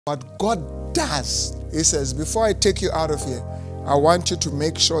What God does, He says, before I take you out of here, I want you to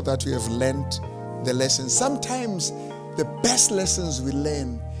make sure that you have learned the lessons. Sometimes the best lessons we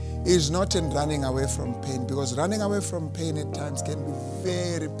learn is not in running away from pain, because running away from pain at times can be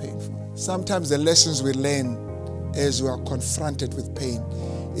very painful. Sometimes the lessons we learn as we are confronted with pain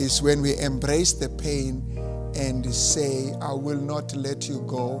is when we embrace the pain and say, I will not let you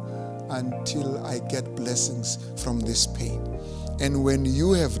go until I get blessings from this pain. And when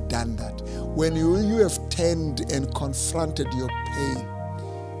you have done that, when you have turned and confronted your pain,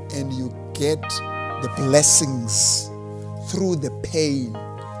 and you get the blessings through the pain,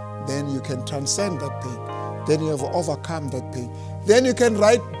 then you can transcend that pain. Then you have overcome that pain. Then you can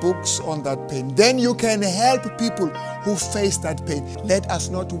write books on that pain. Then you can help people who face that pain. Let us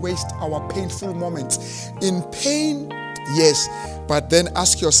not waste our painful moments. In pain, yes, but then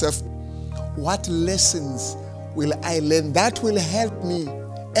ask yourself, what lessons will I learn that will help me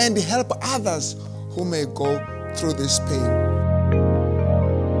and help others who may go through this pain?